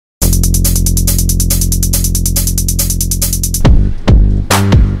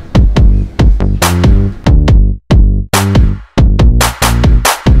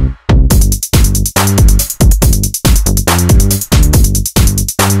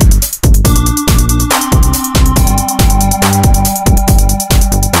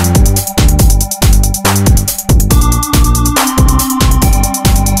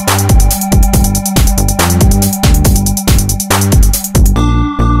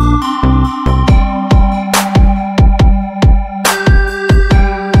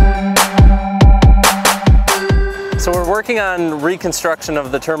working on reconstruction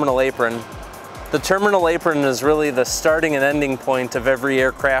of the terminal apron. The terminal apron is really the starting and ending point of every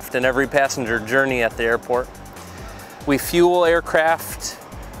aircraft and every passenger journey at the airport. We fuel aircraft,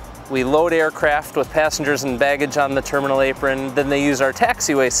 we load aircraft with passengers and baggage on the terminal apron, then they use our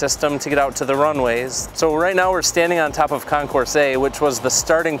taxiway system to get out to the runways. So right now we're standing on top of Concourse A, which was the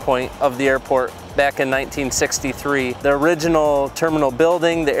starting point of the airport back in 1963. The original terminal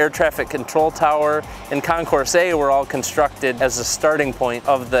building, the air traffic control tower, and Concourse A were all constructed as the starting point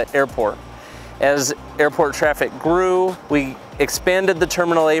of the airport. As airport traffic grew, we expanded the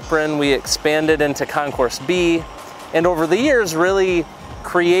terminal apron, we expanded into Concourse B, and over the years really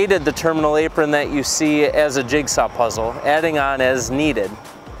created the terminal apron that you see as a jigsaw puzzle, adding on as needed.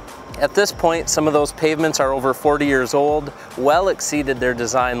 At this point, some of those pavements are over 40 years old, well exceeded their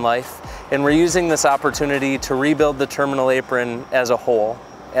design life, and we're using this opportunity to rebuild the terminal apron as a whole,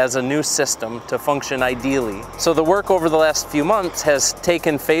 as a new system to function ideally. So the work over the last few months has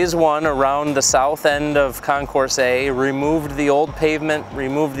taken phase one around the south end of Concourse A, removed the old pavement,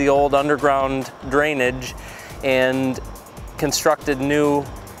 removed the old underground drainage, and constructed new,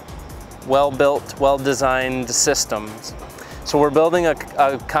 well-built, well-designed systems. So we're building a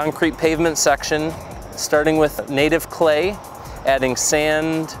concrete pavement section, starting with native clay, adding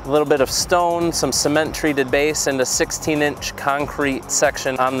sand, a little bit of stone, some cement-treated base, and a 16-inch concrete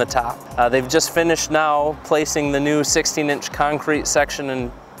section on the top. They've just finished now placing the new 16-inch concrete section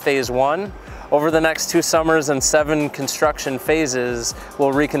in phase one. Over the next 2 summers and 7 construction phases,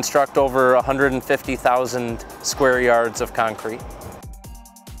 we'll reconstruct over 150,000 square yards of concrete.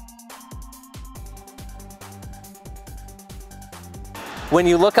 When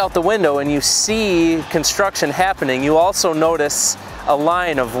you look out the window and you see construction happening, you also notice a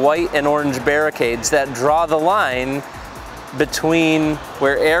line of white and orange barricades that draw the line between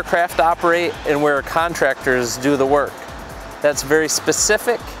where aircraft operate and where contractors do the work. That's very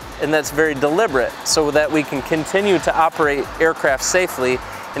specific and that's very deliberate so that we can continue to operate aircraft safely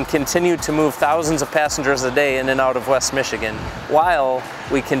and continue to move thousands of passengers a day in and out of West Michigan while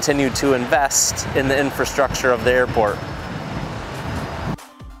we continue to invest in the infrastructure of the airport.